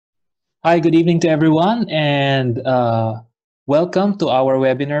Hi, good evening to everyone, and welcome to our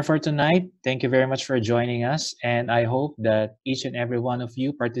webinar for tonight. Thank you very much for joining us, and I hope that each and every one of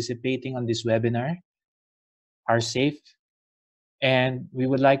you participating on this webinar are safe. And we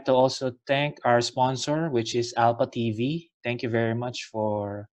would like to also thank our sponsor, which is Alpha TV. Thank you very much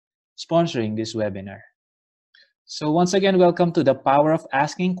for sponsoring this webinar. So once again, welcome to the power of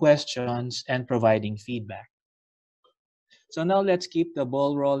asking questions and providing feedback. So now let's keep the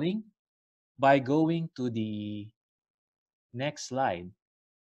ball rolling by going to the next slide.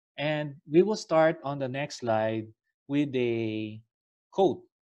 And we will start on the next slide with a quote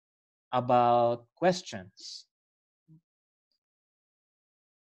about questions.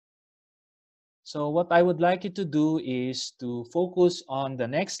 So what I would like you to do is to focus on the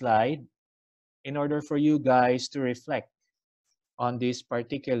next slide in order for you guys to reflect on this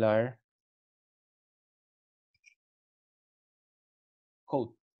particular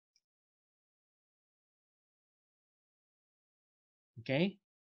quote. Okay?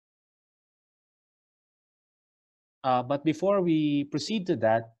 But before we proceed to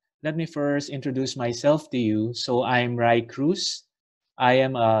that, let me first introduce myself to you. So I'm Cruz. I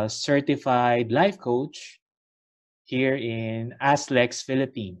am a certified life coach here in Aslex,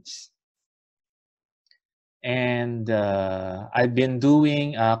 Philippines. And I've been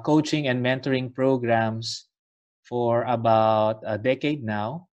doing coaching and mentoring programs for about a decade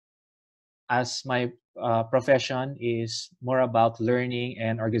now, as my profession is more about learning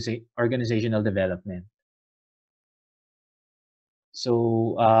and organizational development.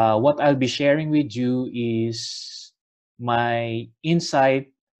 So what I'll be sharing with you is my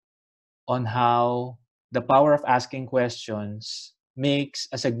insight on how the power of asking questions makes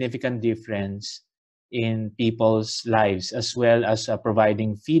a significant difference in people's lives, as well as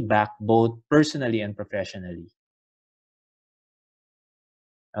providing feedback both personally and professionally.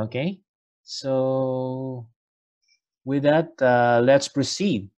 Okay, so with that, let's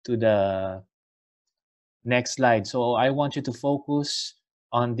proceed to the next slide. So I want you to focus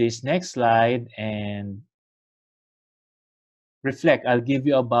on this next slide and reflect. I'll give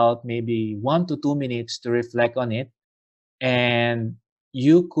you about maybe 1 to 2 minutes to reflect on it, and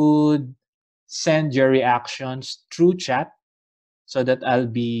you could send your reactions through chat so that I'll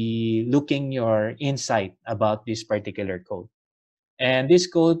be looking your insight about this particular code. And this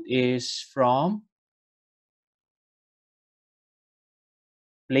code is from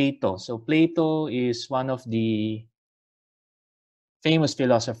Plato. So Plato is one of the famous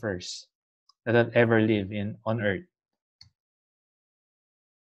philosophers that have ever lived on Earth.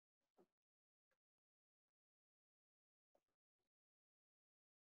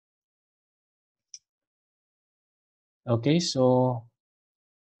 Okay, so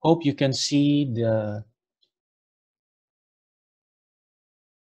hope you can see the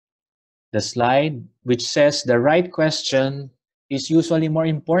slide, which says the right question is usually more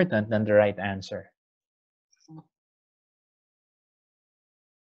important than the right answer.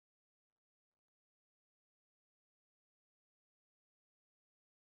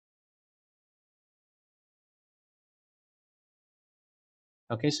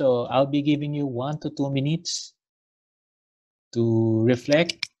 Okay, so I'll be giving you 1 to 2 minutes to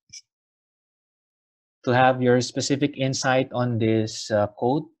reflect, to have your specific insight on this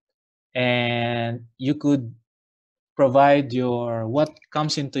code, and you could provide your what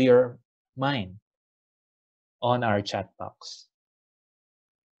comes into your mind on our chat box.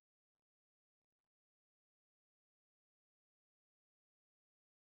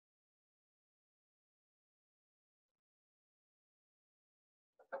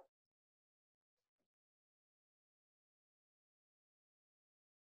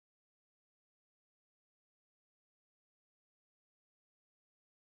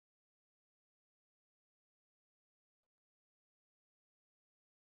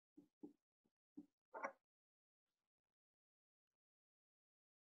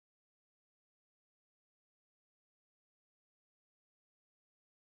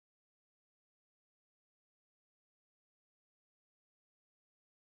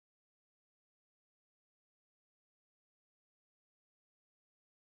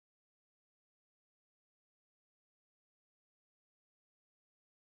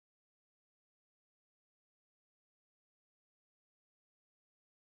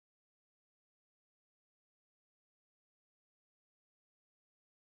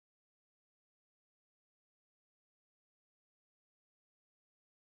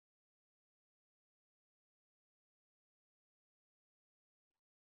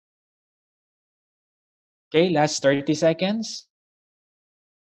 Okay, last 30 seconds.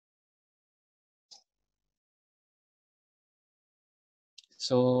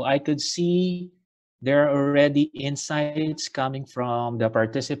 So I could see there are already insights coming from the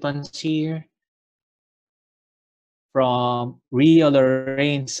participants here. From Ria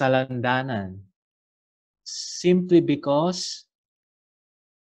Lorraine Salandanan. Simply because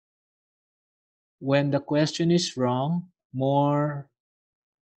when the question is wrong, more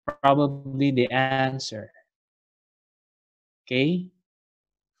probably the answer. Okay?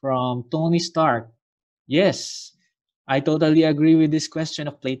 From Tony Stark. Yes, I totally agree with this question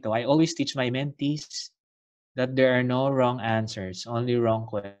of Plato. I always teach my mentees that there are no wrong answers, only wrong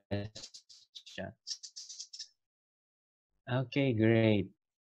questions. Okay, great.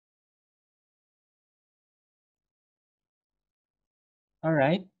 All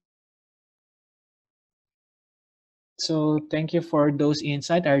right. So thank you for those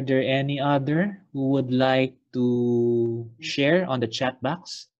insights. Are there any other who would like to share on the chat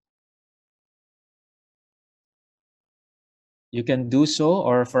box? You can do so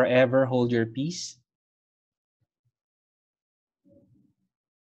or forever hold your peace.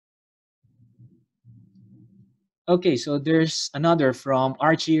 Okay, so there's another from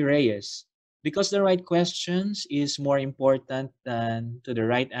Archie Reyes. Because the right questions is more important than to the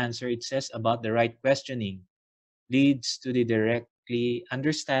right answer, it says about the right questioning leads to the directly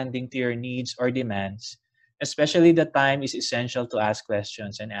understanding to your needs or demands, especially the time is essential to ask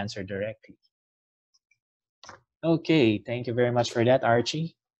questions and answer directly. Okay, thank you very much for that,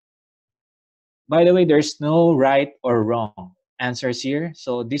 Archie. By the way, there's no right or wrong answers here.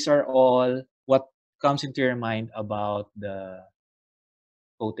 So these are all what comes into your mind about the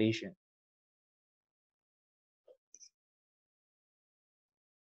quotation.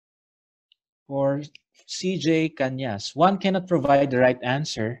 For CJ Kanyas, one cannot provide the right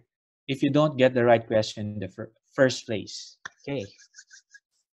answer if you don't get the right question in the first place. Okay,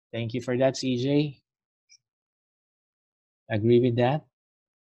 thank you for that, CJ. Agree with that?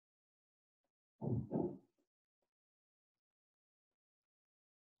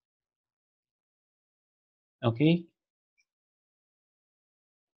 Okay,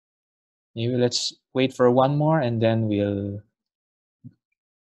 maybe let's wait for one more and then we'll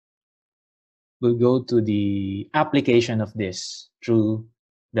go to the application of this through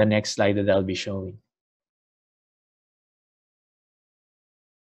the next slide that I'll be showing.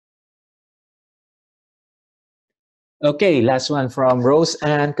 Okay, last one from Rose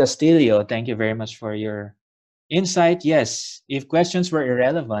Ann Castillo. Thank you very much for your insight. Yes, if questions were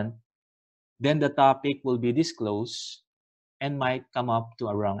irrelevant, then the topic will be disclosed and might come up to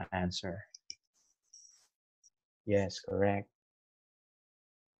a wrong answer. Yes, correct.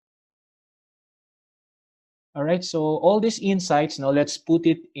 All right, so all these insights, now let's put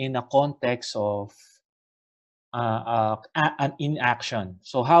it in a context of an in action.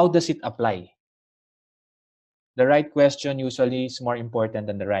 So how does it apply? The right question usually is more important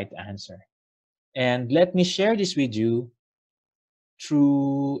than the right answer. And let me share this with you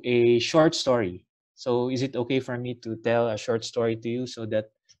through a short story. So is it okay for me to tell a short story to you so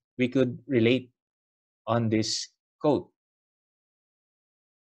that we could relate on this quote?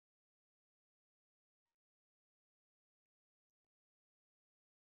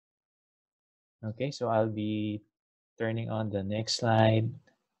 Okay, so I'll be turning on the next slide.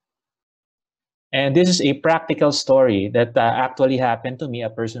 And this is a practical story that actually happened to me, a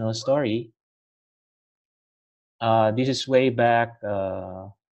personal story. This is way back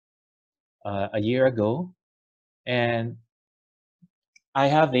a year ago. And I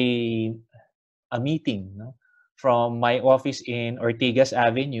have a meeting, no, from my office in Ortigas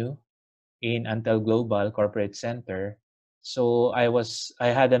Avenue in Antel Global Corporate Center. So I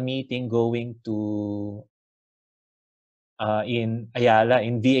had a meeting going to in Ayala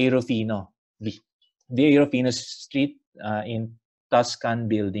in VA Rufino, VA Rufino Street in Tuscan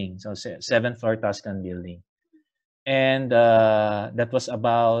Building, so seventh floor Tuscan Building, and that was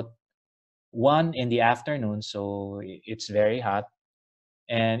about 1 in the afternoon. So it's very hot,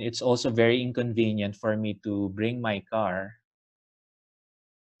 and it's also very inconvenient for me to bring my car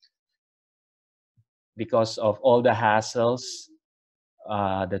because of all the hassles,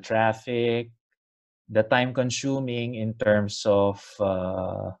 the traffic, the time consuming in terms of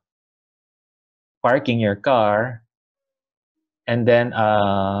parking your car, and then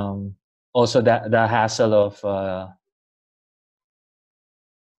also the hassle of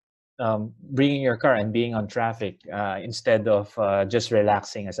bringing your car and being on traffic instead of just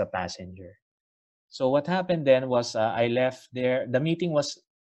relaxing as a passenger. So what happened then was I left there. The meeting was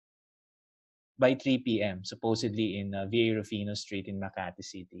by 3 p.m. supposedly in VA Rufino Street in Makati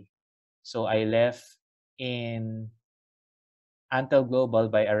City. So I left in Antel Global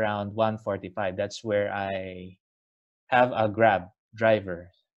by around 1:45. That's where I have a Grab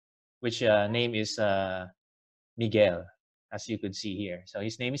driver, which name is Miguel, as you could see here. So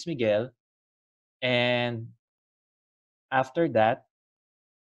his name is Miguel, and after that,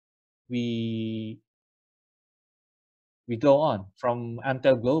 we we go on from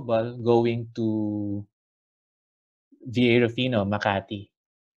Amtel Global going to VA Rufino, Makati.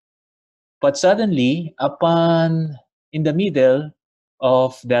 But suddenly, upon in the middle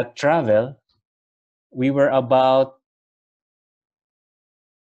of that travel, we were about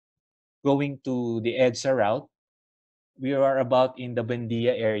going to the EDSA route. We were about in the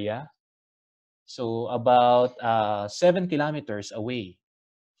Bendia area, so about 7 kilometers away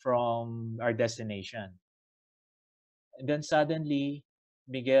from our destination. And then suddenly,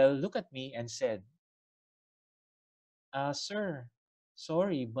 Miguel looked at me and said, "Sir,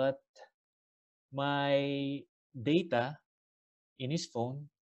 sorry, but my data in his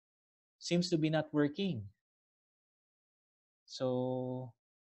phone seems to be not working. So,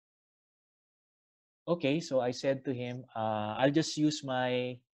 okay." So I said to him, "I'll just use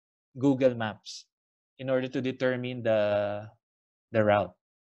my Google Maps in order to determine the route."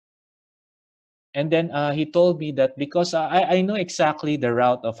 And then he told me that because I know exactly the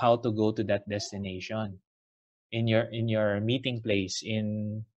route of how to go to that destination in your meeting place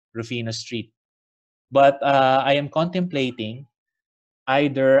in Rufino Street. But I am contemplating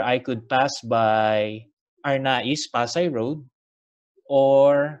either I could pass by Arnaiz Pasay Road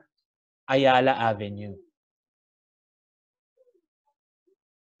or Ayala Avenue.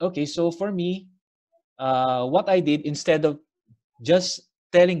 Okay, so for me, what I did, instead of just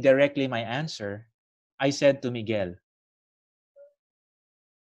telling directly my answer, I said to Miguel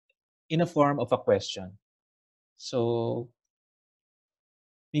in a form of a question. So,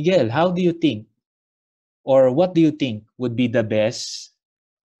 Miguel, how do you think, or what do you think would be the best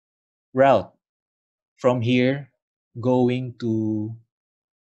route from here going to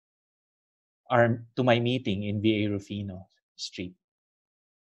my meeting in VA Rufino Street?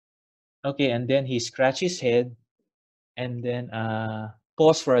 Okay, and then he scratched his head and then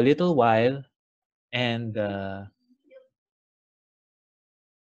paused for a little while and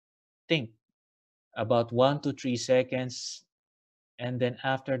think about 1 to 3 seconds. And then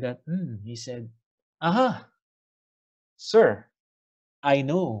after that, he said, "Aha, sir, I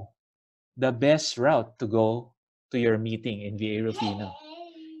know the best route to go to your meeting in VA Rufino.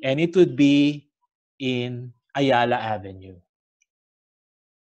 And it would be in Ayala Avenue."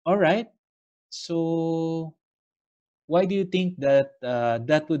 All right. So why do you think that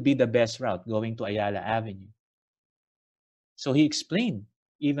that would be the best route going to Ayala Avenue? So he explained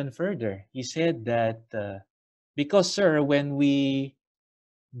even further. He said that because, sir, when we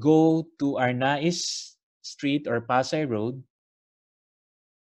go to Arnaiz Street or Pasay Road,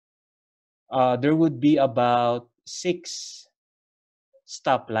 there would be about 6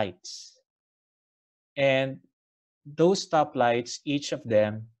 stoplights. And those stoplights, each of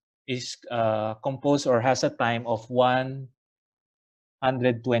them is composed or has a time of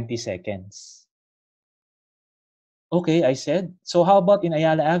 120 seconds. Okay, I said. So how about in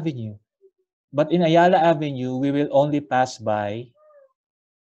Ayala Avenue? But in Ayala Avenue, we will only pass by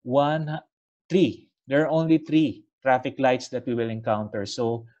three. There are only 3 traffic lights that we will encounter.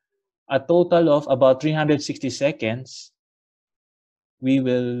 So a total of about 360 seconds, we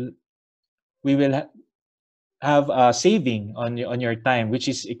will we will have a saving on your time, which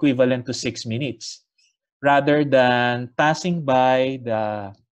is equivalent to 6 minutes, rather than passing by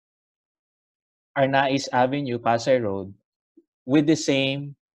the Arnaiz Avenue, Pasay Road, with the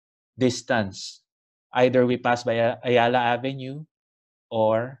same distance. Either we pass by Ayala Avenue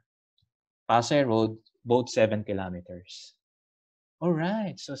or Pasay Road, both 7 kilometers. All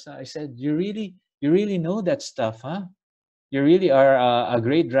right. So I said, you really know that stuff, huh? You really are a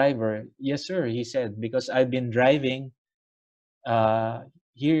great driver. Yes, sir, he said, because I've been driving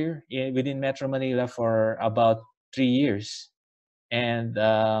here within Metro Manila for about 3 years. And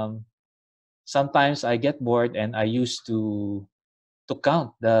sometimes I get bored and I used to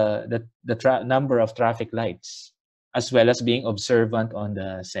count the number of traffic lights as well as being observant on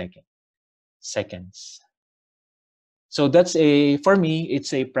the seconds. So that's for me,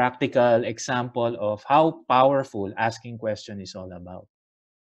 it's a practical example of how powerful asking question is all about,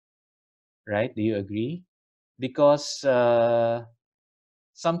 right? Do you agree? Because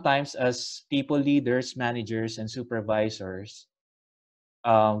sometimes as people leaders, managers, and supervisors,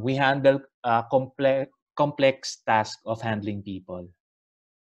 we handle a complex task of handling people,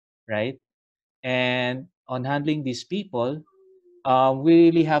 right? And on handling these people, we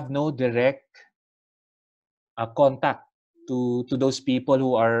really have no direct contact to those people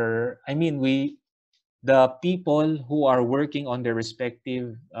who are. I mean, the people who are working on their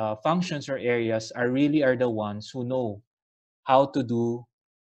respective functions or areas are the ones who know how to do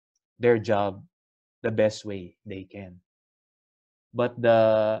their job the best way they can. But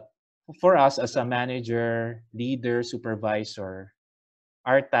for us as a manager, leader, supervisor,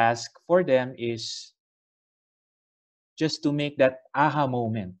 our task for them is just to make that aha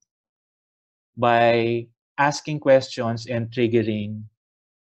moment by asking questions and triggering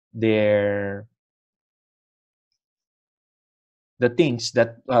their the things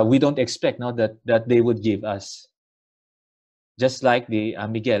that we don't expect, no, that they would give us. Just like the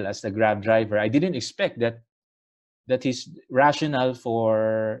Miguel as the Grab driver, I didn't expect that his rationale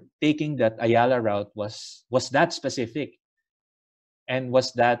for taking that Ayala route was that specific and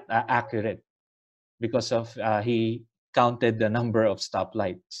was that accurate because of he counted the number of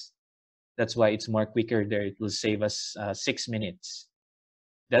stoplights. That's why it's more quicker there. It will save us 6 minutes.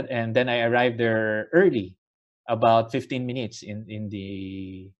 And then I arrived there early, about 15 minutes in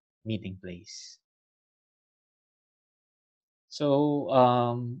the meeting place. So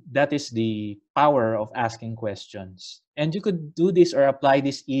that is the power of asking questions. And you could do this or apply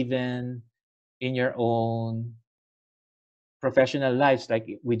this even in your own professional lives, like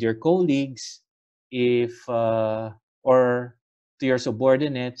with your colleagues, if or to your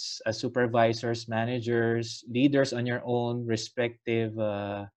subordinates, as supervisors, managers, leaders on your own respective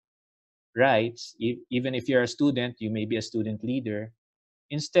rights. Even if you're a student, you may be a student leader.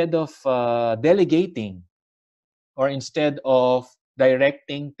 Instead of delegating or instead of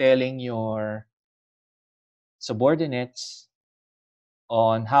directing, telling your subordinates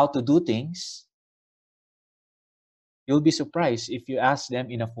on how to do things, you'll be surprised if you ask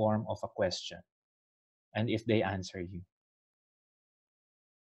them in a form of a question and if they answer you.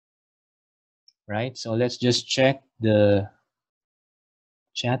 Right? So let's just check the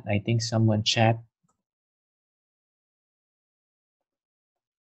chat. I think someone chat.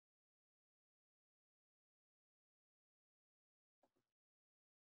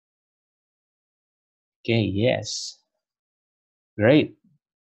 Okay, yes. Great.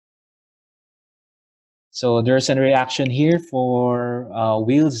 So there's a reaction here for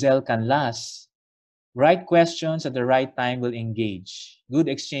Wilzel Canlas. Right questions at the right time will engage. Good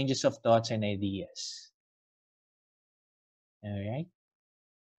exchanges of thoughts and ideas. All right.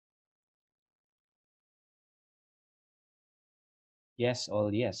 Yes,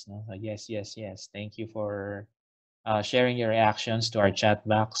 all yes. No? Yes, yes, yes. Thank you for sharing your reactions to our chat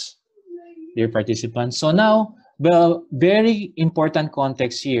box, dear participants. So now, the very important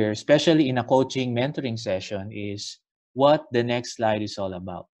context here, especially in a coaching mentoring session, is what the next slide is all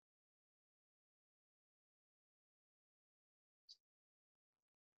about.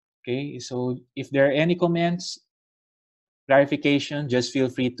 Okay, so if there are any comments, clarification, just feel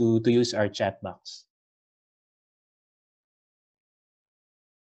free to use our chat box.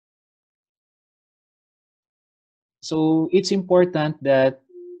 So it's important that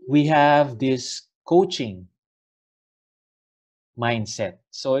we have this coaching mindset.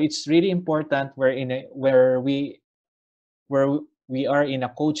 So it's really important where we are in a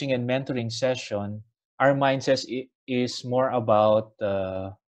coaching and mentoring session, our mindset is more about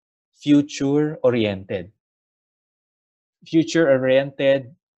future oriented,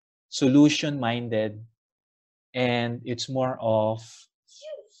 solution minded, and it's more of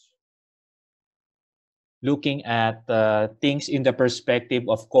looking at things in the perspective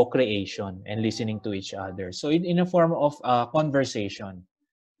of co-creation and listening to each other. So in a form of conversation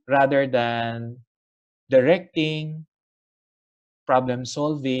rather than directing, problem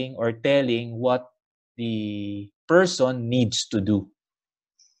solving, or telling what the person needs to do.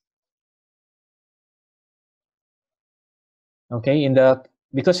 Okay,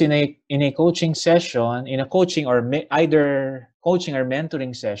 because in a coaching session, in a coaching or either coaching or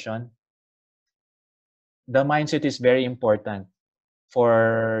mentoring session, the mindset is very important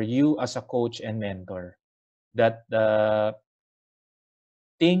for you as a coach and mentor. That the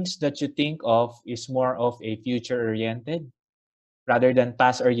things that you think of is more of a future oriented rather than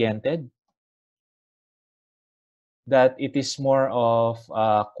past oriented. That it is more of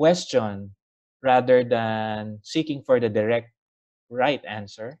a question rather than seeking for the direct right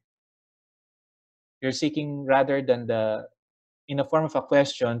answer. You're seeking rather than in a form of a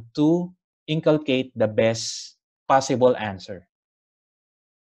question to inculcate the best possible answer.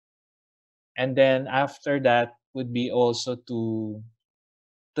 And then after that would be also to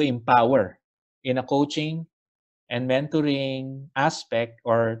empower in a coaching and mentoring aspect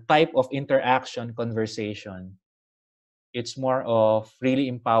or type of interaction conversation. It's more of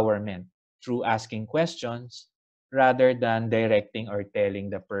really empowerment through asking questions, rather than directing or telling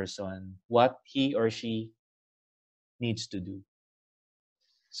the person what he or she needs to do.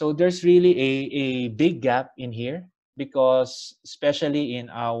 So there's really a big gap in here because, especially in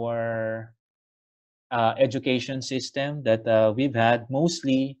our education system that we've had,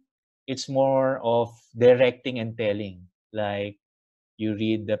 mostly it's more of directing and telling. Like you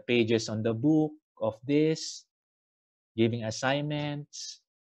read the pages on the book of this, giving assignments,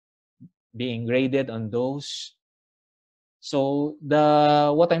 being graded on those. So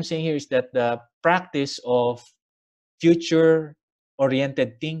the what I'm saying here is that the practice of future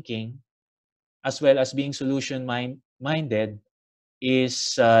oriented thinking as well as being minded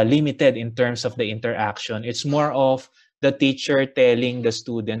is limited in terms of the interaction. It's more of the teacher telling the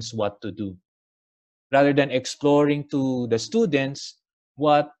students what to do rather than exploring to the students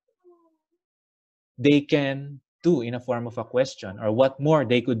what they can do in a form of a question or what more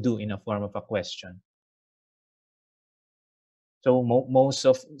they could do in a form of a question. So most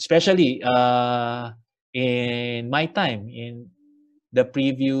of, especially in my time in the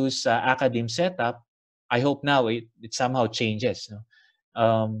previous academe setup, I hope now it somehow changes. No?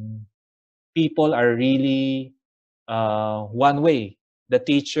 People are really one way. The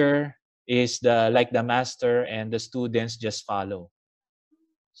teacher is the like the master, and the students just follow.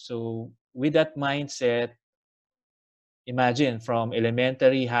 So with that mindset, imagine from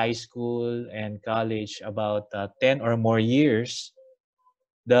elementary, high school, and college, about 10 or more years,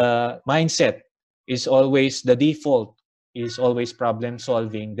 the mindset is always the default, is always problem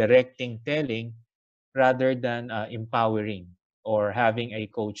solving, directing, telling, rather than empowering or having a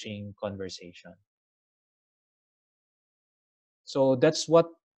coaching conversation. So that's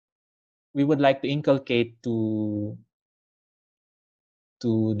what we would like to inculcate to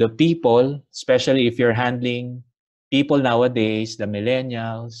the people, especially if you're handling people nowadays, the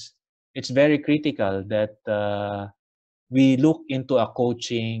millennials. It's very critical that we look into a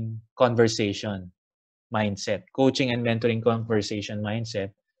coaching conversation mindset, coaching and mentoring conversation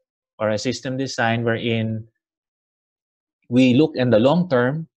mindset, or a system design wherein we look in the long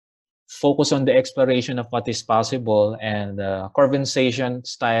term, focus on the exploration of what is possible, and conversation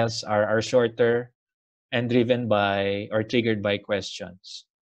styles are shorter and driven by or triggered by questions.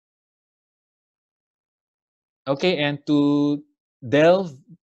 Okay, and to delve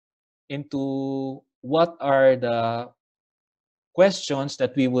into what are the questions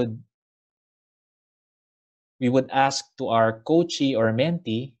that we would ask to our coachee or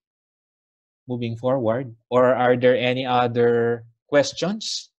mentee moving forward, or are there any other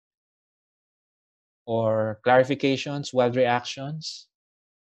questions or clarifications, wild reactions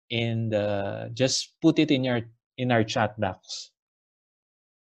in the just put it in our chat box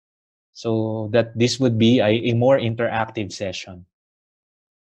so that this would be a more interactive session.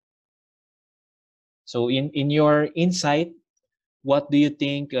 So in your insight, what do you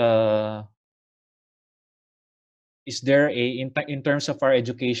think is there in terms of our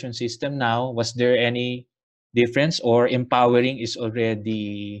education system now, was there any difference, or empowering is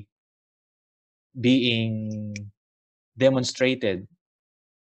already being demonstrated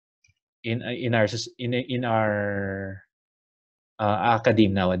in our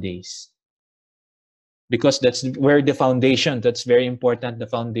academe nowadays? Because that's where the foundation, that's very important, the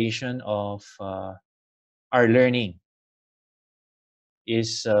foundation of our learning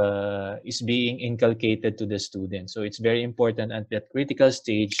is being inculcated to the students. So it's very important at that critical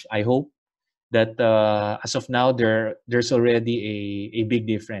stage. I hope that as of now there's already a big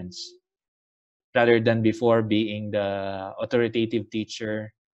difference, rather than before being the authoritative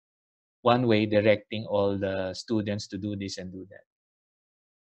teacher one way directing all the students to do this and do that.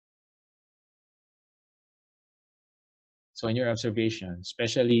 So in your observation,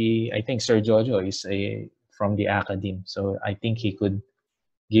 especially I think Sir Jojo is from the academe, so I think he could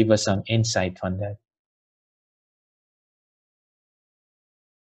give us some insight on that.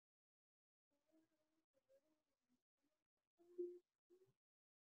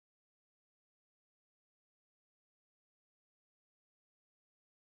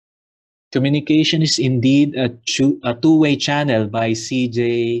 Communication is indeed a two-way channel by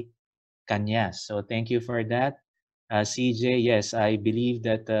CJ Kanyas. So thank you for that. CJ, yes, I believe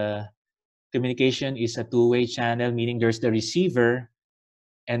that communication is a two-way channel, meaning there's the receiver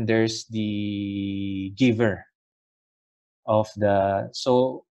and there's the giver of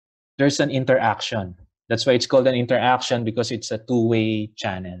so there's an interaction. That's why it's called an interaction, because it's a two-way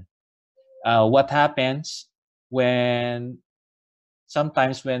channel. What happens when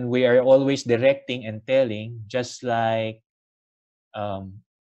sometimes when we are always directing and telling, just like um,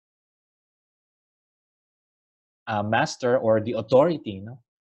 a master or the authority, no?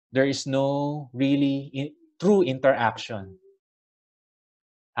 There is no really true interaction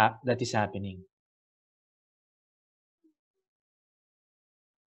that is happening.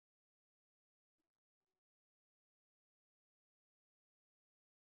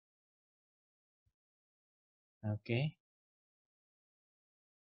 Okay.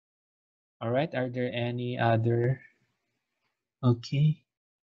 All right. Are there any other? Okay.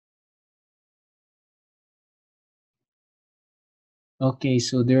 Okay.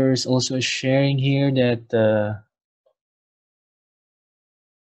 So there's also a sharing here that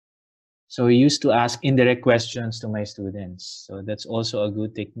so I used to ask indirect questions to my students. So that's also a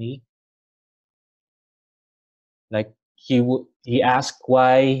good technique. Like he asked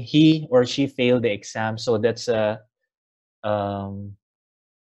why he or she failed the exam. So um,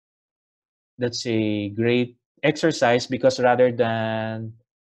 that's a great exercise because rather than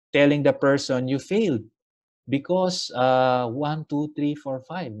telling the person you failed because 1, 2, 3, 4,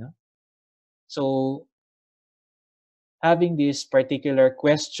 5, no? So having this particular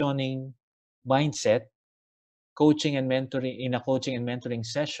questioning mindset, coaching and mentoring in a coaching and mentoring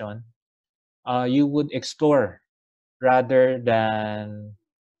session, you would explore rather than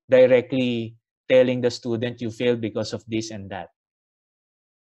directly telling the student you failed because of this and that,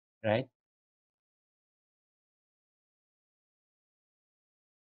 right?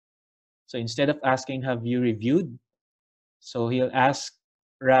 So instead of asking, have you reviewed? So he'll ask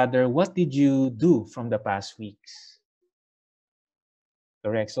rather, what did you do from the past weeks?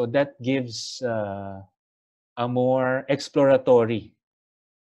 Correct. So that gives a more exploratory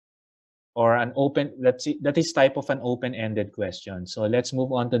or an open, let's see, that is type of an open-ended question. So let's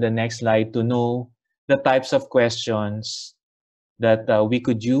move on to the next slide to know the types of questions that we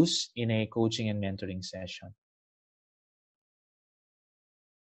could use in a coaching and mentoring session.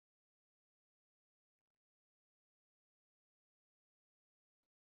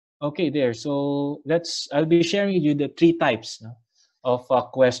 Okay, there. So I'll be sharing with you the three types, no, of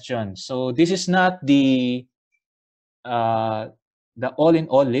questions. So this is not uh, the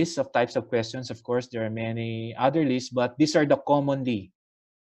all-in-all list of types of questions. Of course, there are many other lists, but these are the commonly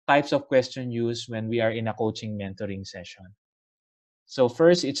types of question used when we are in a coaching mentoring session. So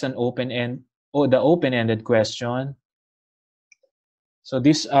first, it's an the open-ended question. So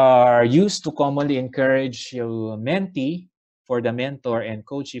these are used to commonly encourage your mentee for the mentor and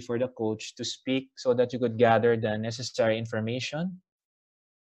coachee for the coach to speak so that you could gather the necessary information.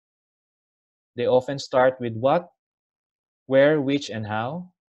 They often start with what, where, which, and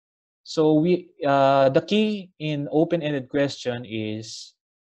how. So the key in open-ended question is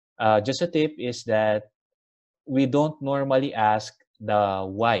just a tip is that we don't normally ask the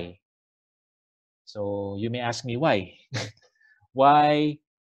why. So you may ask me why. Why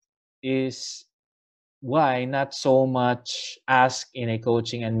is why not so much ask in a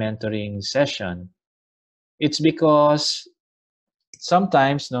coaching and mentoring session? It's because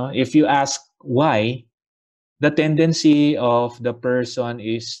sometimes, no, if you ask why, the tendency of the person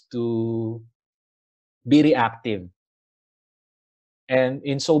is to be reactive. And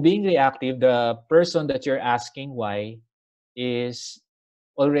in so being reactive, the person that you're asking why is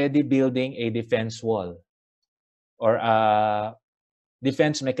already building a defense wall or a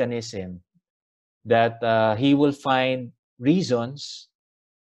defense mechanism that he will find reasons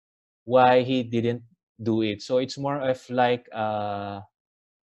why he didn't do it. So it's more of like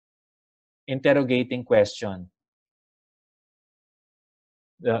interrogating question,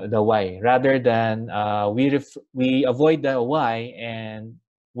 the why, rather than we avoid the why and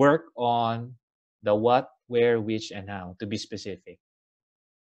work on the what, where, which, and how to be specific.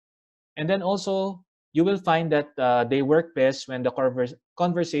 And then also you will find that they work best when the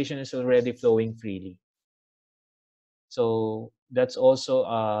conversation is already flowing freely. So that's also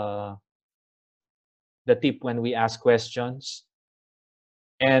the tip when we ask questions.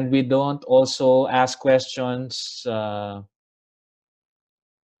 And we don't also ask questions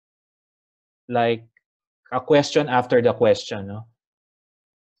like a question after the question, no?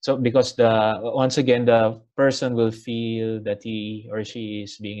 So because the once again the person will feel that he or she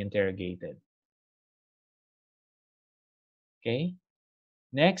is being interrogated. Okay.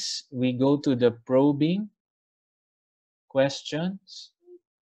 Next, we go to the probing questions.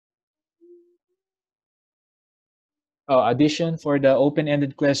 Addition for the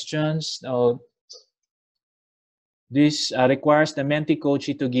open-ended questions. This requires the mentee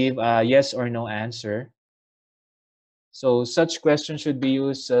coachee to give a yes or no answer. So such questions should be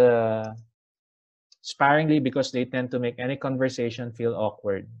used sparingly because they tend to make any conversation feel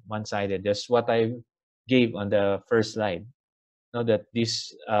awkward, one-sided. That's what I gave on the first slide. Know that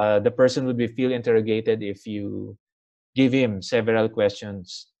the person will be feel interrogated if you give him several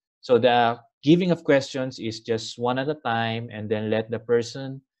questions. So Giving of questions is just one at a time and then let the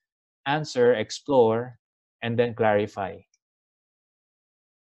person answer, explore, and then clarify.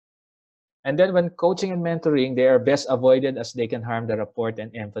 And then when coaching and mentoring, they are best avoided as they can harm the rapport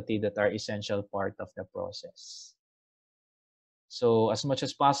and empathy that are essential part of the process. So as much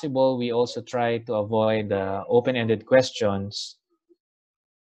as possible, we also try to avoid the open-ended questions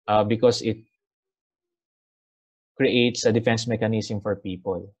because it creates a defense mechanism for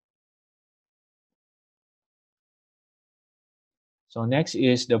people. So next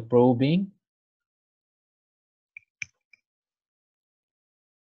is the probing.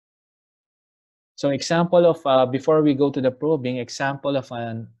 So example of, before we go to the probing, example of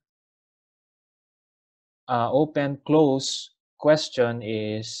an open-close question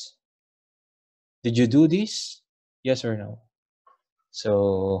is, did you do this? Yes or no?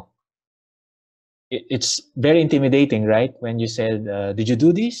 So it's very intimidating, right? When you said, did you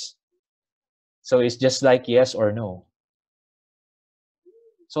do this? So it's just like yes or no.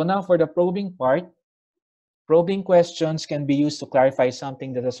 So now for the probing part, probing questions can be used to clarify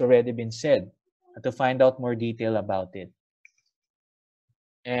something that has already been said and to find out more detail about it.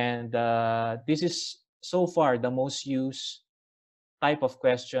 And this is so far the most used type of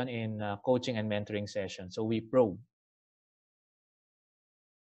question in coaching and mentoring sessions. So we probe.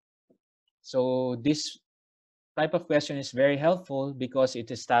 So this type of question is very helpful because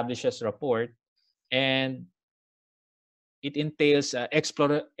it establishes rapport and it entails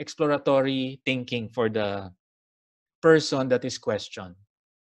exploratory thinking for the person that is questioned.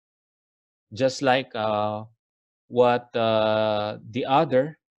 Just like what the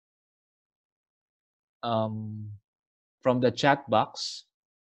other from the chat box.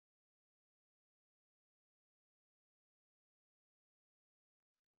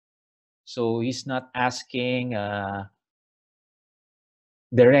 So he's not asking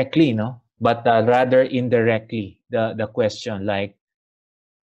directly, no, but rather indirectly the question, like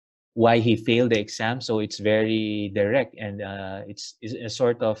why he failed the exam. So it's very direct and it's a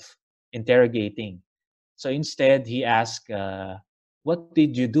sort of interrogating. So instead, he asked, "What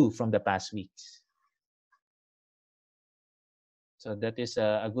did you do from the past weeks?" So that is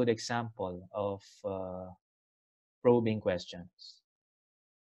a good example of probing questions.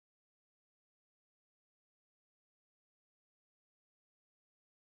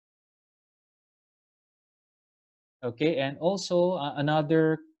 Okay, and also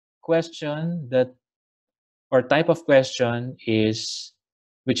another question that or type of question is,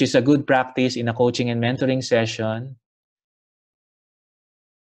 which is a good practice in a coaching and mentoring session,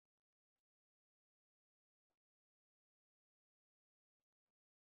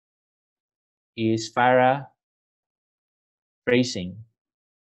 is paraphrasing.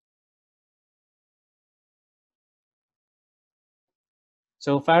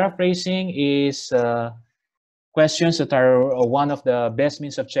 So paraphrasing is questions that are one of the best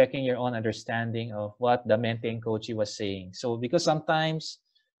means of checking your own understanding of what the mentoring coachee was saying. So because sometimes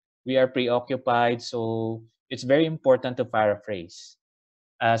we are preoccupied, so it's very important to paraphrase.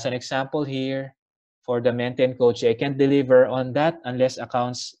 As an example here, for the mentoring coach, I can't deliver on that unless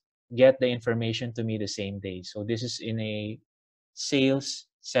accounts get the information to me the same day. So this is in a sales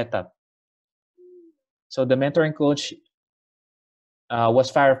setup. So the mentoring coach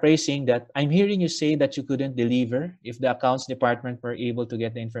was paraphrasing that, I'm hearing you say that you couldn't deliver if the accounts department were able to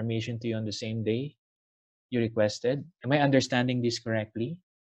get the information to you on the same day you requested. Am I understanding this correctly?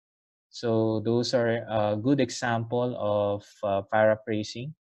 So those are a good example of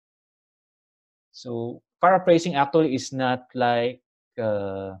paraphrasing. So paraphrasing actually is not like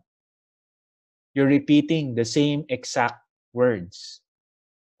uh, you're repeating the same exact words,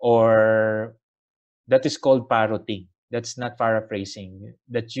 or that is called parroting. That's not paraphrasing.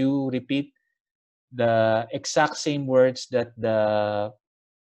 That you repeat the exact same words that the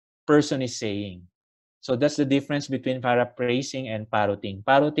person is saying. So that's the difference between paraphrasing and parroting.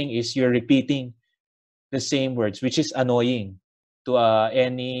 Parroting is you're repeating the same words, which is annoying to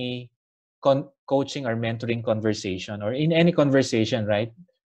any coaching or mentoring conversation or in any conversation, right?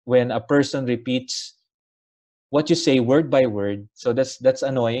 When a person repeats what you say word by word, so that's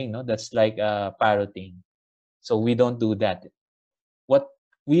annoying, no? That's like parroting. So we don't do that. What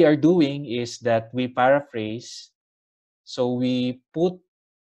we are doing is that we paraphrase. So we put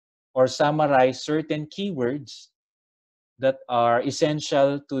or summarize certain keywords that are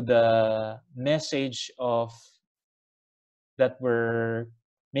essential to the message of that we're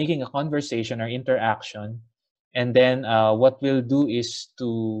making a conversation or interaction. And then what we'll do is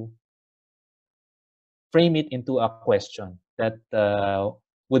to frame it into a question that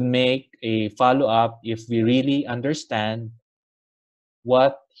would make a follow-up if we really understand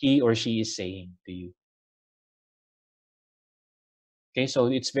what he or she is saying to you. Okay, so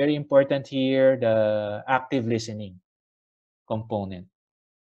it's very important here, the active listening component.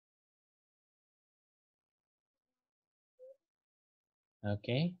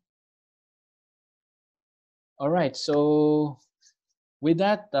 Okay. All right. So with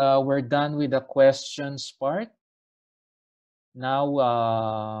that, we're done with the questions part. Now,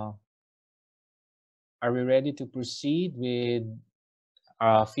 are we ready to proceed with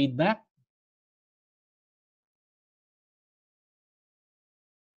feedback?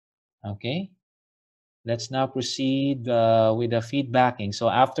 Okay. Let's now proceed with the feedbacking. So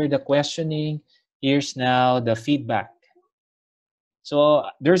after the questioning, here's now the feedback. So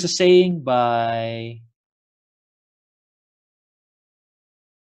there's a saying by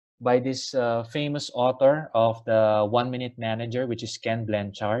this famous author of the 1 Minute Manager, which is Ken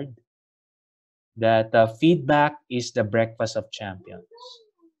Blanchard, that feedback is the breakfast of champions.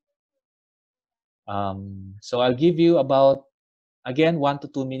 So I'll give you about, again, 1 to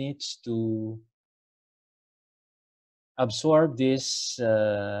 2 minutes to absorb this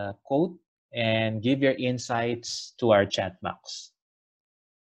quote and give your insights to our chat box.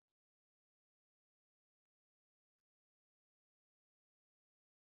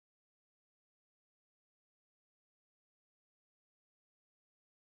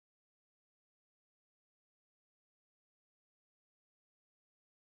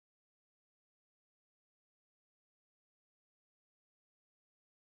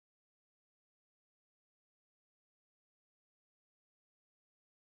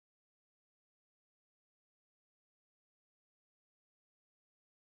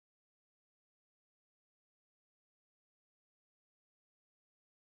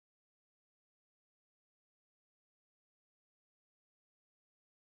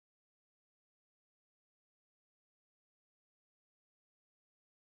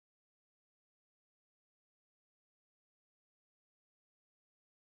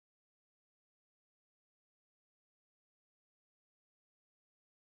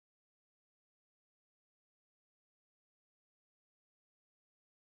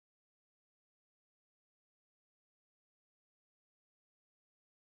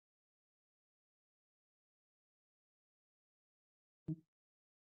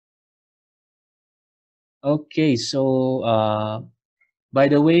 Okay, so by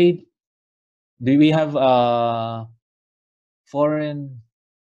the way, do we have a foreign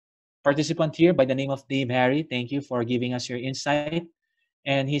participant here by the name of Dave Harry? Thank you for giving us your insight.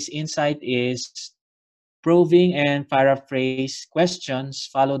 And his insight is proving and paraphrase questions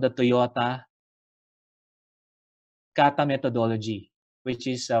follow the Toyota kata methodology, which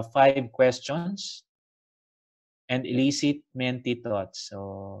is 5 questions and elicit mentee thoughts.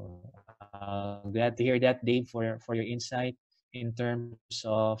 So glad to hear that, Dave, for your insight in terms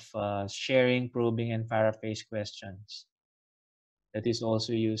of sharing, probing, and paraphrase questions. That is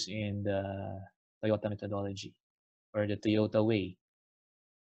also used in the Toyota methodology or the Toyota way.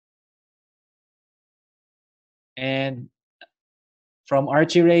 And from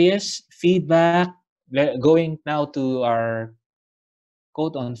Archie Reyes, feedback, going now to our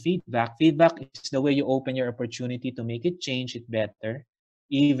quote on feedback. Feedback is the way you open your opportunity to make it change it better,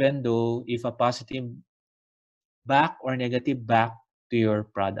 even though if a positive back or negative back to your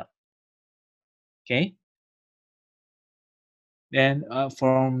product. Okay? Then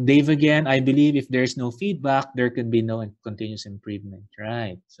from Dave again, I believe if there's no feedback, there could be no continuous improvement.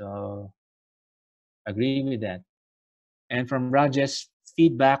 Right. So agree with that. And from Rajesh,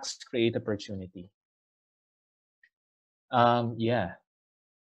 feedbacks create opportunity. Yeah,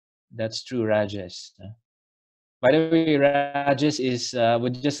 that's true, Rajesh. By the way, Rajesh is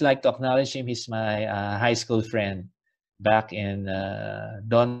would just like to acknowledge him. He's my high school friend back in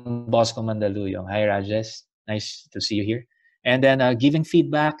Don Bosco, Mandaluyong. Hi, Rajesh. Nice to see you here. And then giving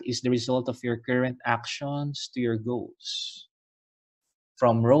feedback is the result of your current actions to your goals.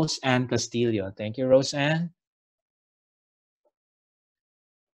 From Rose Ann Castillo. Thank you, Rose Ann.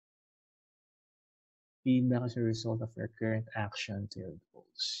 Feedback is a result of your current action to your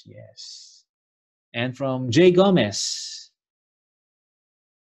goals. Yes. And from Jay Gomez.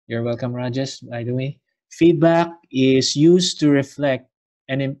 You're welcome, Rajesh, by the way. Feedback is used to reflect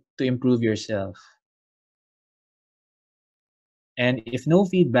and to improve yourself. And if no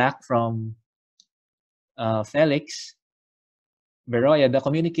feedback from Felix Beroya, the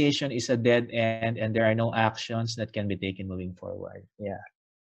communication is a dead end and there are no actions that can be taken moving forward. Yeah.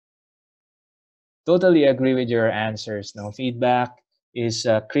 Totally agree with your answers. No, feedback is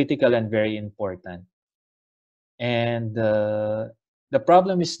critical and very important. And the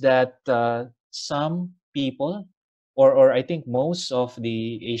problem is that some people or I think most of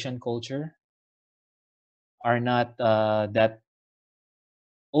the Asian culture are not that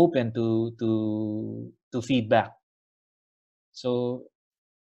open to feedback. So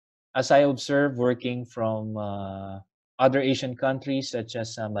as I observe working from other Asian countries such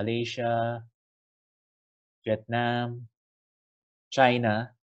as Malaysia, Vietnam,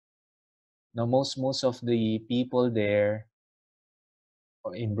 China, now most of the people there,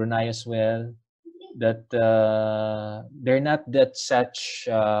 or in Brunei as well, that they're not that such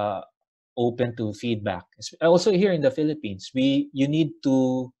open to feedback. Also here in the Philippines, we you need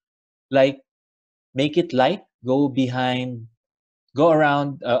to like make it light, go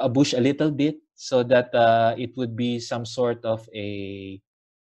around a bush a little bit so that it would be some sort of a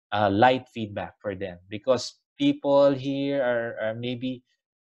light feedback for them, because people here are maybe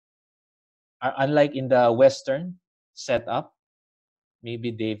are unlike in the Western setup.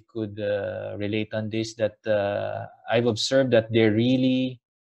 Maybe Dave could relate on this, that I've observed that they're really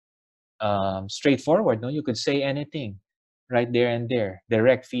straightforward. No, you could say anything right there and there,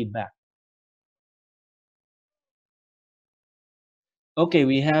 direct feedback. Okay,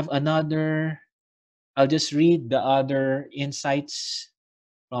 we have another. I'll just read the other insights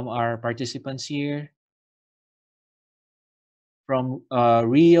from our participants here. From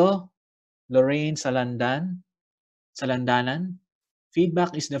Rio, Lorraine Salandanan.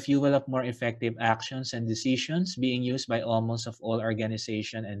 Feedback is the fuel of more effective actions and decisions being used by almost of all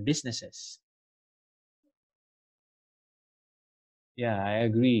organizations and businesses. Yeah, I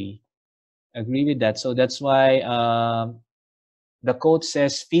agree. Agree with that. So that's why the quote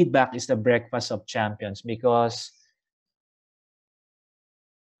says feedback is the breakfast of champions, because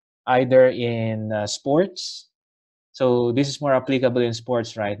either in sports, so this is more applicable in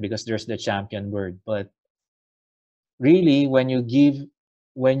sports, right? Because there's the champion word. But really, when you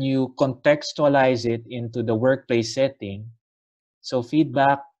contextualize it into the workplace setting, so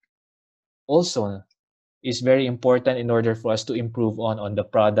feedback also is very important in order for us to improve on the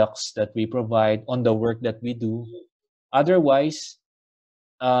products that we provide, on the work that we do. Otherwise,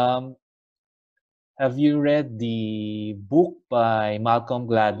 um, have you read the book by Malcolm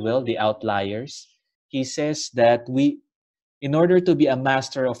Gladwell, The Outliers? He says that in order to be a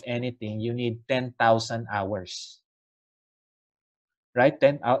master of anything, you need 10,000 hours, right?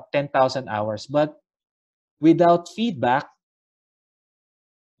 10,000 hours. But without feedback,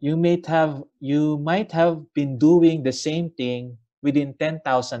 you might have been doing the same thing within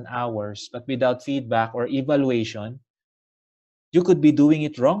 10,000 hours, but without feedback or evaluation, you could be doing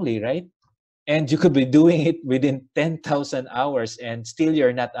it wrongly, right? And you could be doing it within 10,000 hours and still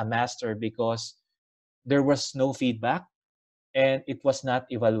you're not a master because there was no feedback and it was not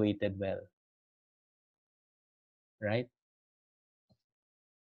evaluated well, right?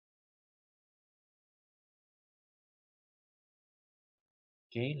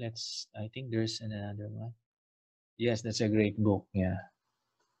 Okay, I think there's another one. Yes, that's a great book. Yeah.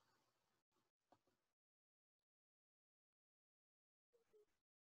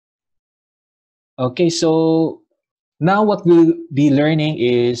 Okay, so now what we'll be learning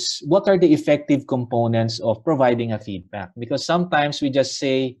is what are the effective components of providing a feedback? Because sometimes we just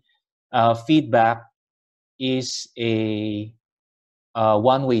say feedback is a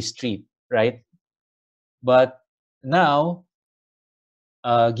one-way street, right? But now,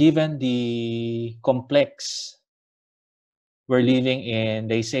 given the complex we're living in,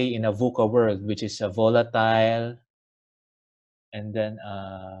 they say in a VUCA world, which is a volatile, and then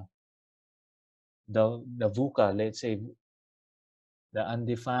the VUCA, let's say the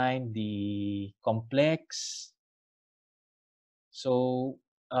undefined, the complex. So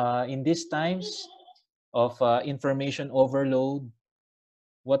in these times of information overload,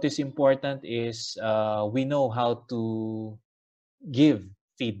 what is important is we know how to give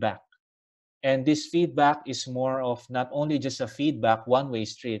feedback. And this feedback is more of not only just a feedback, one-way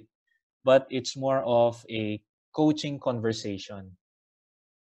street, but it's more of a coaching conversation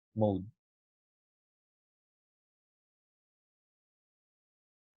mode.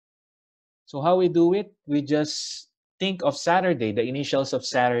 So how we do it, we just think of Saturday, the initials of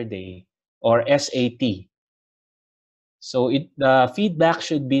Saturday, or SAT. So the feedback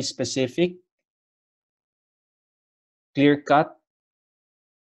should be specific, clear cut,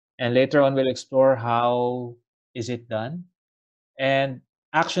 and later on we'll explore how is it done, and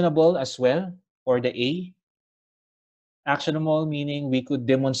actionable as well for the A. Actionable meaning we could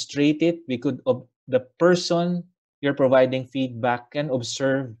demonstrate it, the person you're providing feedback can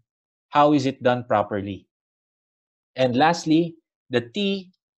observe how is it done properly. And lastly, the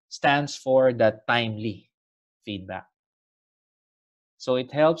T stands for the timely feedback. So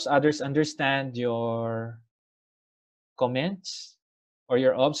it helps others understand your comments or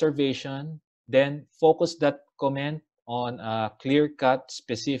your observation, then focus that comment on a clear-cut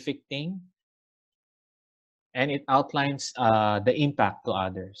specific thing, and it outlines the impact to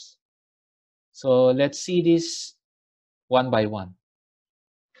others. So let's see this one by one.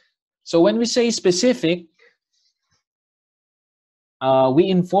 So when we say specific, we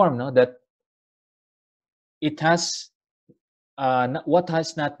inform, no, that it has what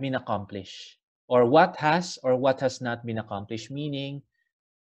has not been accomplished, or what has not been accomplished. Meaning,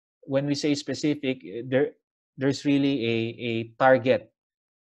 when we say specific, there's really a target.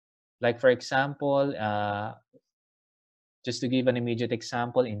 Like for example, just to give an immediate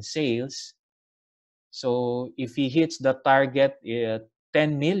example in sales, so if he hits the target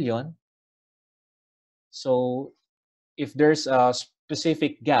 10 million, so if there's a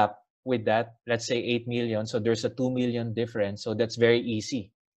specific gap with that, let's say 8 million, so there's a 2 million difference, so that's very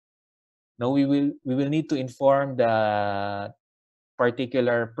easy. Now we will need to inform the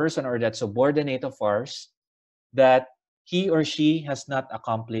particular person or that subordinate of ours that he or she has not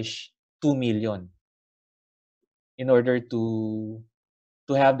accomplished 2 million in order to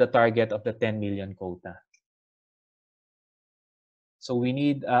have the target of the 10 million quota. So we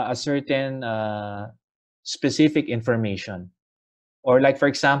need a certain specific information. Or like, for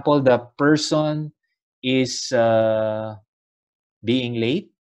example, the person is being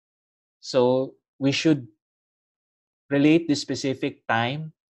late. So we should relate the specific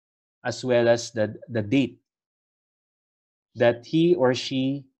time as well as the date that he or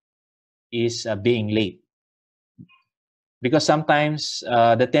she is being late. Because sometimes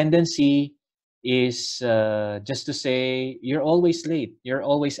the tendency is just to say, you're always late, you're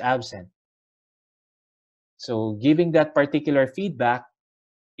always absent. So giving that particular feedback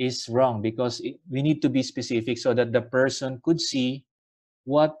is wrong, because we need to be specific so that the person could see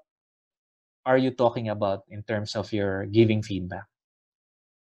what are you talking about in terms of your giving feedback.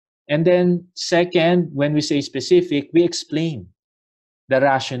 And then second, when we say specific, we explain the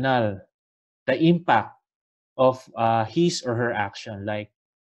rationale, the impact of his or her action. Like,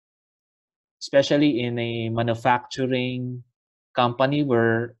 especially in a manufacturing company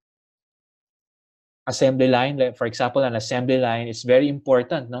where assembly line, like for example, an assembly line, it's very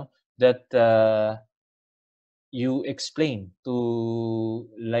important, no, that you explain to,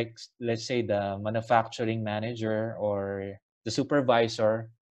 like, let's say the manufacturing manager or the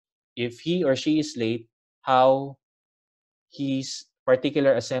supervisor, if he or she is late, how his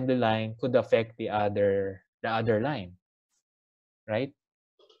particular assembly line could affect the other line, right?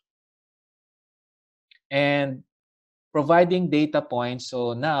 And providing data points.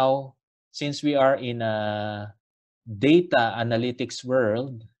 So now, since we are in a data analytics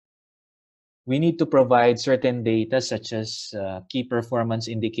world, we need to provide certain data such as key performance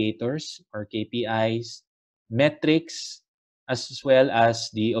indicators or KPIs, metrics, as well as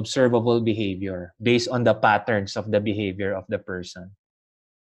the observable behavior based on the patterns of the behavior of the person.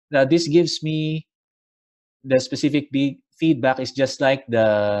 Now, this gives me the specific feedback is just like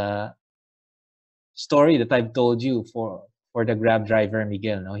the story that I've told you for the Grab driver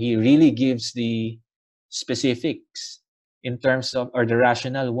Miguel. No, he really gives the specifics in terms of, or the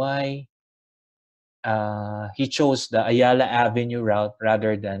rationale why he chose the Ayala Avenue route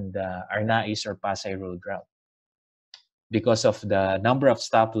rather than the Arnaiz or Pasay Road route, because of the number of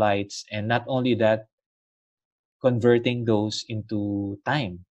stoplights, and not only that, converting those into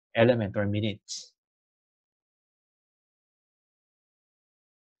time element or minutes.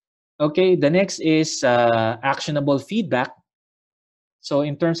 Okay, the next is actionable feedback. So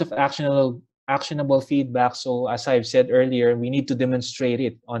in terms of actionable feedback, so as I've said earlier, we need to demonstrate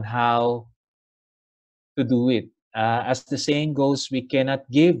it on how to do it. As the saying goes, we cannot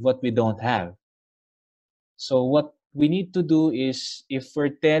give what we don't have. So what we need to do is, if we're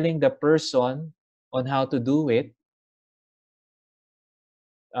telling the person on how to do it,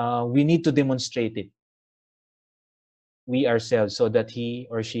 we need to demonstrate it, we ourselves, so that he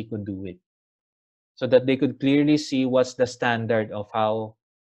or she could do it, so that they could clearly see what's the standard of how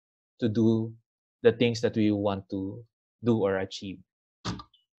to do the things that we want to do or achieve.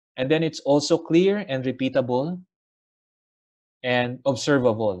 And then it's also clear and repeatable and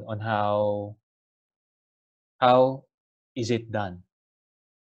observable on how is it done.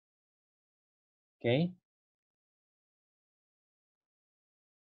 Okay.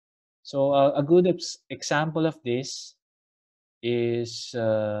 So a good example of this is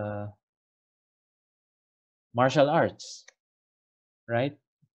martial arts, right?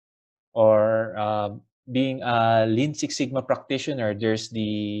 Or being a Lean Six Sigma practitioner, there's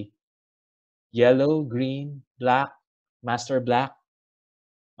the yellow, green, black, master black.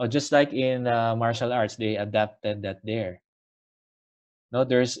 or just like in martial arts, they adapted that there. No,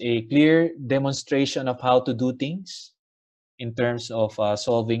 there's a clear demonstration of how to do things in terms of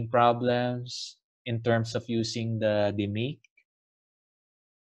solving problems, in terms of using the make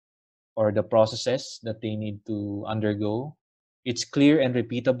or the processes that they need to undergo. It's clear and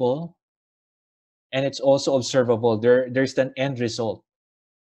repeatable, and it's also observable. There's an end result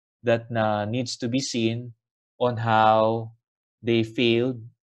that needs to be seen on how they failed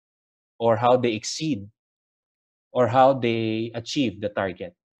or how they exceed or how they achieve the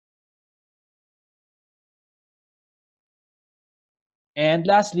target. And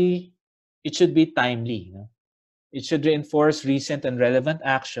lastly, it should be timely. It should reinforce recent and relevant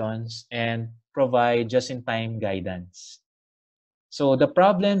actions and provide just-in-time guidance. So the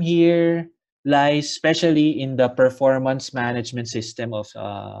problem here lies especially in the performance management system of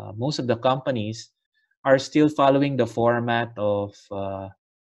most of the companies are still following the format of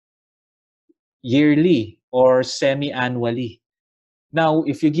yearly or semi-annually. Now,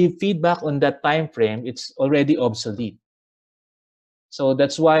 if you give feedback on that time frame, it's already obsolete. So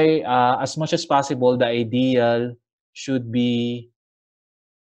that's why, as much as possible, the ideal should be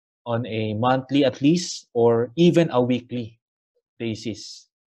on a monthly at least or even a weekly basis,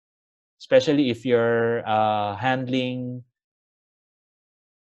 especially if you're handling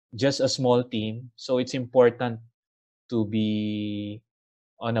just a small team. So it's important to be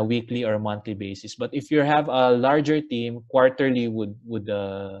on a weekly or monthly basis. But if you have a larger team, quarterly would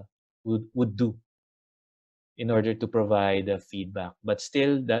do in order to provide feedback. But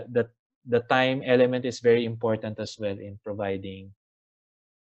still, the time element is very important as well in providing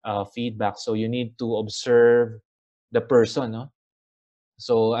feedback. So you need to observe the person. No?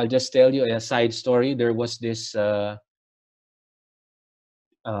 So I'll just tell you a side story. There was this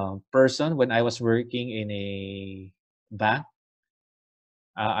person when I was working in a bank.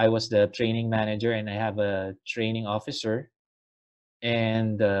 I was the training manager, and I have a training officer.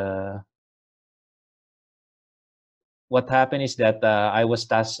 And what happened is that I was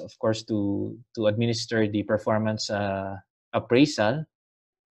tasked, of course, to administer the performance appraisal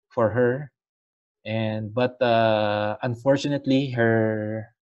for her. And but unfortunately,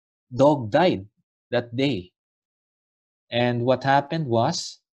 her dog died that day. And what happened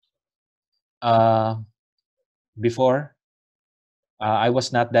was, uh, before, I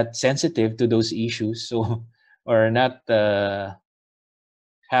was not that sensitive to those issues, so or not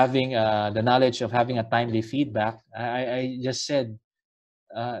having the knowledge of having a timely feedback. I just said,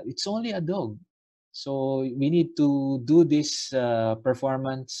 it's only a dog. So we need to do this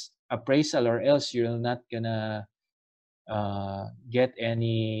performance appraisal, or else you're not gonna get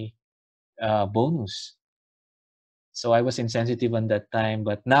any bonus. So I was insensitive on that time,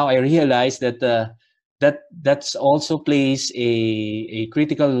 but now I realize that that's also plays a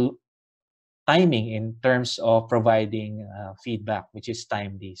critical timing in terms of providing feedback, which is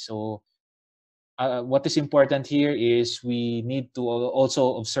timely. So what is important here is we need to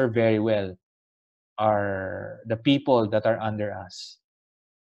also observe very well the people that are under us.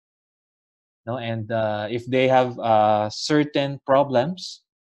 No, and if they have certain problems,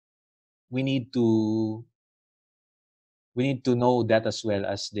 we need to we need to know that as well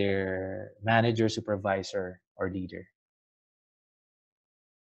as their manager, supervisor, or leader.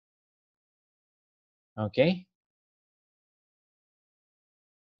 Okay.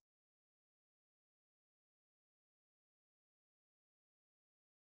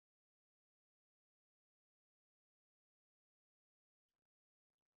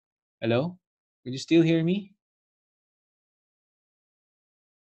 Hello. Could you still hear me?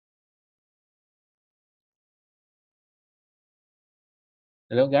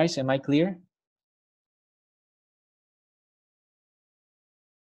 Hello, guys. Am I clear?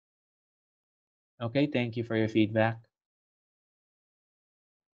 Okay. Thank you for your feedback.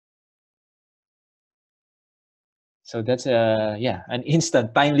 So that's an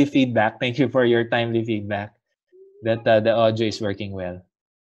instant timely feedback. Thank you for your timely feedback that the audio is working well.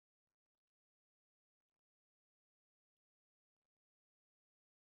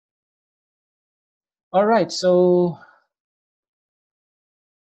 All right. So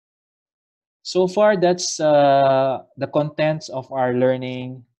far that's the contents of our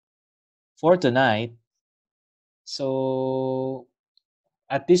learning for tonight. So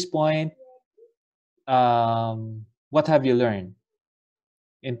at this point, what have you learned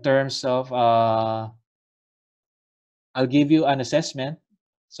in terms of I'll give you an assessment,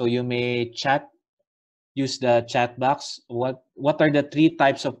 so you may use the chat box. What are the three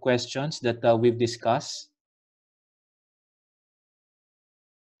types of questions that we've discussed,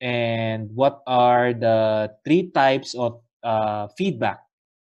 and what are the three types of feedback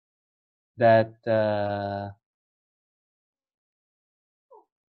that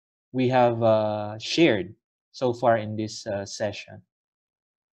we have shared so far in this session.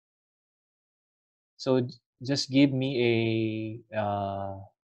 So just give me a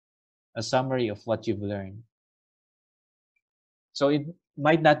summary of what you've learned. So it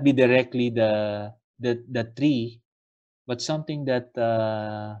might not be directly the tree, but something that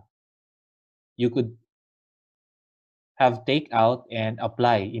you could have take out and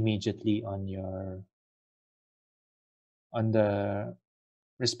apply immediately on the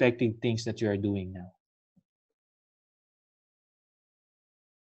respective things that you are doing now.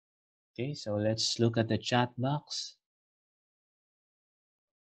 Okay, so let's look at the chat box.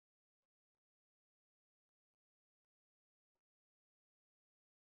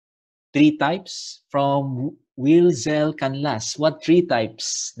 Three types from Wilzel Canlas. What three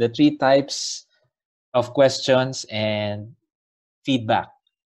types? The three types of questions and feedback.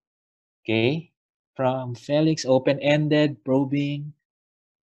 Okay, from Felix, open-ended, probing.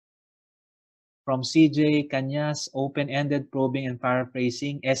 From CJ, Kanyas, open-ended, probing, and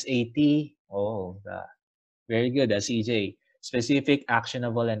paraphrasing. SAT. Oh, very good, CJ. Specific,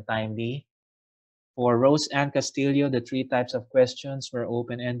 actionable, and timely. For Rose Ann Castillo, the three types of questions were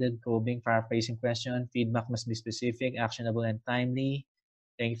open-ended, probing, paraphrasing question. Feedback must be specific, actionable, and timely.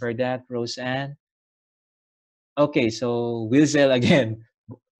 Thank you for that, Rose Ann. Okay, so Wilzel again.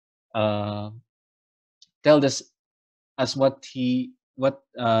 Uh, tell us what he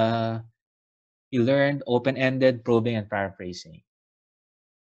learned: open-ended, probing, and paraphrasing.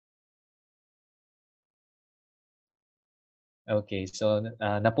 Okay, so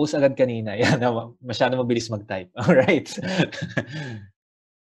na-post agad kanina. Yan, masyado mabilis mag-type. All right.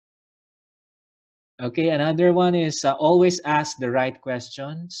 Okay, another one is always ask the right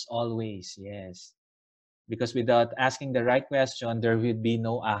questions. Always, yes. Because without asking the right question, there will be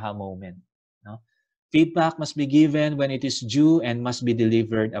no aha moment. No? Feedback must be given when it is due and must be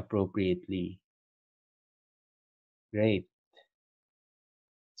delivered appropriately. Great.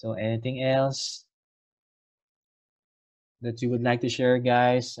 So anything else that you would like to share,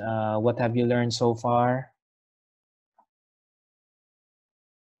 guys? What have you learned so far?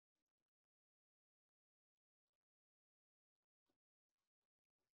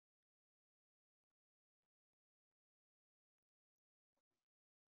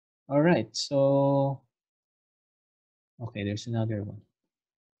 All right, so okay, there's another one.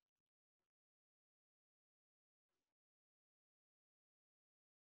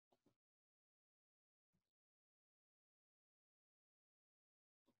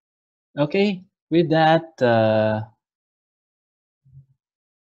 Okay, with that,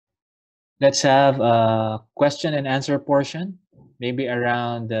 let's have a question and answer portion, maybe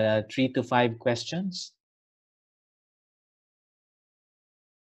around 3 to 5 questions.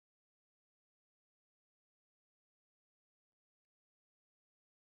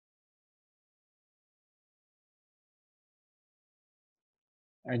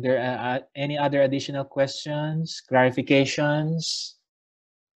 Are there any other additional questions, clarifications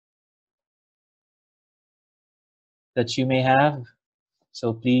that you may have?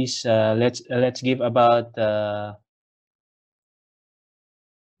 So please, let's give about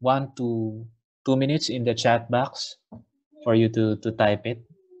 1 to 2 minutes in the chat box for you to type it.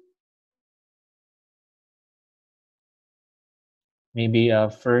 Maybe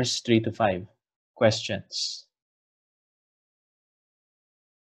first 3 to 5 questions.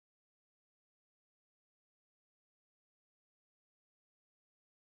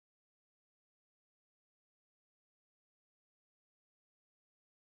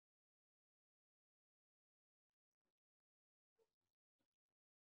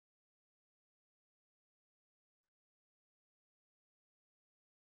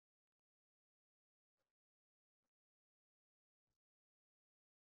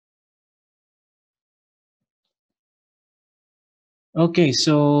 Okay,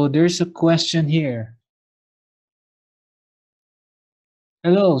 so there's a question here.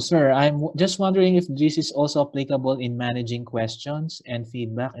 Hello, sir. Just wondering if this is also applicable in managing questions and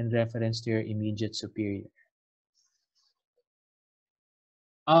feedback in reference to your immediate superior.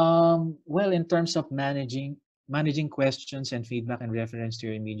 Well, in terms of managing questions and feedback in reference to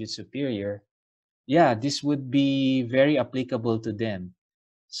your immediate superior, yeah, this would be very applicable to them.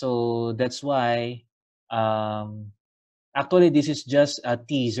 So that's why, um, actually, this is just a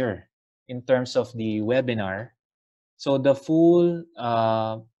teaser in terms of the webinar. So the full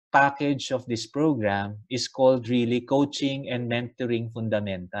package of this program is called really Coaching and Mentoring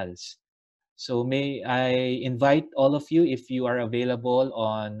Fundamentals. So may I invite all of you, if you are available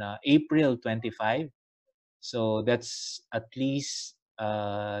on April 25. So that's at least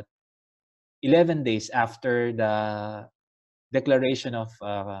 11 days after the declaration of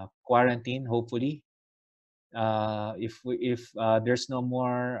quarantine, hopefully, if there's no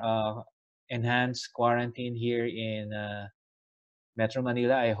more enhanced quarantine here in Metro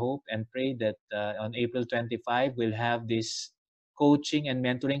Manila, I hope and pray that on April 25 we'll have this coaching and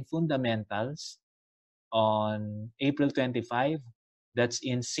mentoring fundamentals on April 25. That's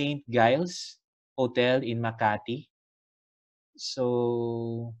in St. Giles Hotel in Makati.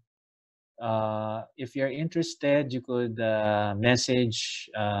 So if you're interested, you could message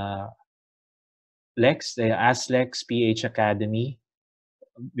Lex, the Ask Lex PH Academy,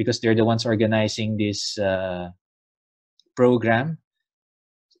 because they're the ones organizing this program.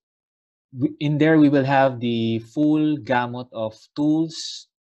 In there, we will have the full gamut of tools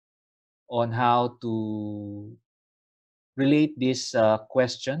on how to relate these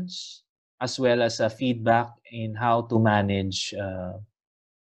questions, as well as feedback in how to manage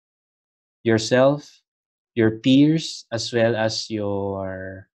yourself, your peers, as well as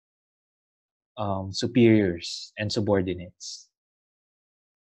your superiors and subordinates.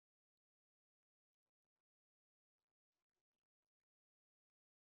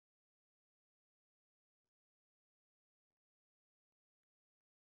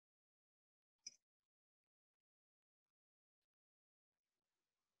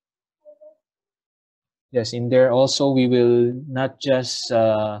 Yes, in there also we will not just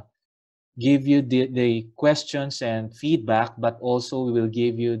give you the questions and feedback, but also we will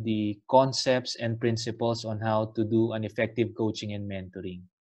give you the concepts and principles on how to do an effective coaching and mentoring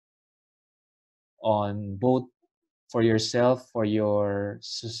on both for yourself, for your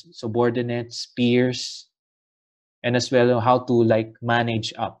subordinates, peers, and as well how to like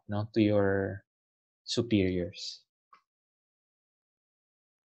manage up to your superiors.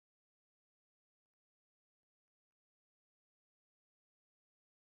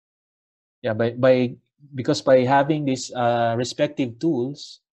 Yeah, because by having these respective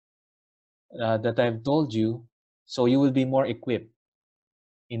tools that I've told you, so you will be more equipped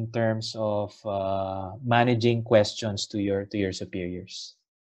in terms of managing questions to your superiors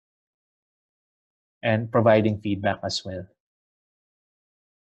and providing feedback as well.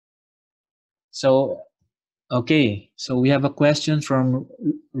 So, okay, so we have a question from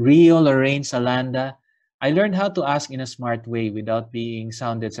Rio Lorraine Salanda. I learned how to ask in a smart way without being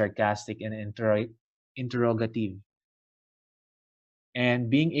sounded sarcastic and interrogative, and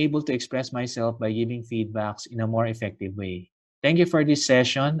being able to express myself by giving feedbacks in a more effective way. Thank you for this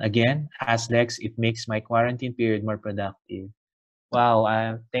session. Again, as Lex, it makes my quarantine period more productive.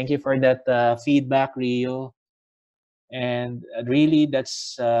 Wow, thank you for that feedback, Rio. And really,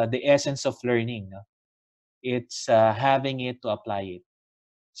 that's the essence of learning. No? It's having it to apply it.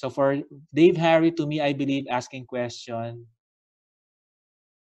 So for Dave Harry, to me, I believe asking question,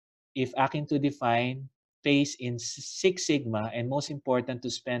 if akin to define, pays in Six Sigma, and most important, to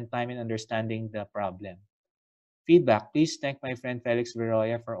spend time in understanding the problem. Feedback, please thank my friend Felix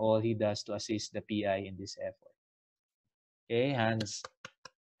Viroya for all he does to assist the PI in this effort. Okay, hands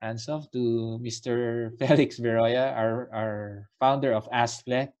off to Mr. Felix Viroya, our founder of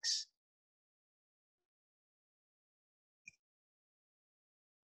AskFlex.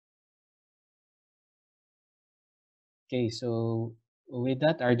 Okay, so with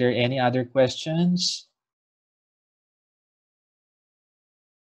that, are there any other questions?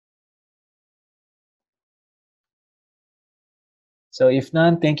 So if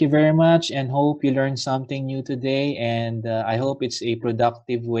none, thank you very much and hope you learned something new today. And I hope it's a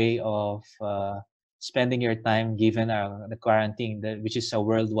productive way of spending your time given the quarantine, which is a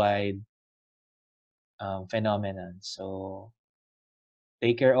worldwide phenomenon. So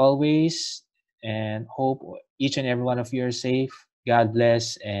take care always and hope each and every one of you are safe. God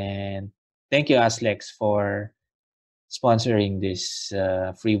bless. And thank you, Aslex, for sponsoring this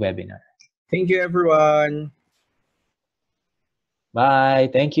free webinar. Thank you, everyone. Bye.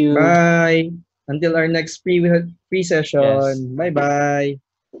 Thank you. Bye. Until our next free Yes. session. Bye-bye.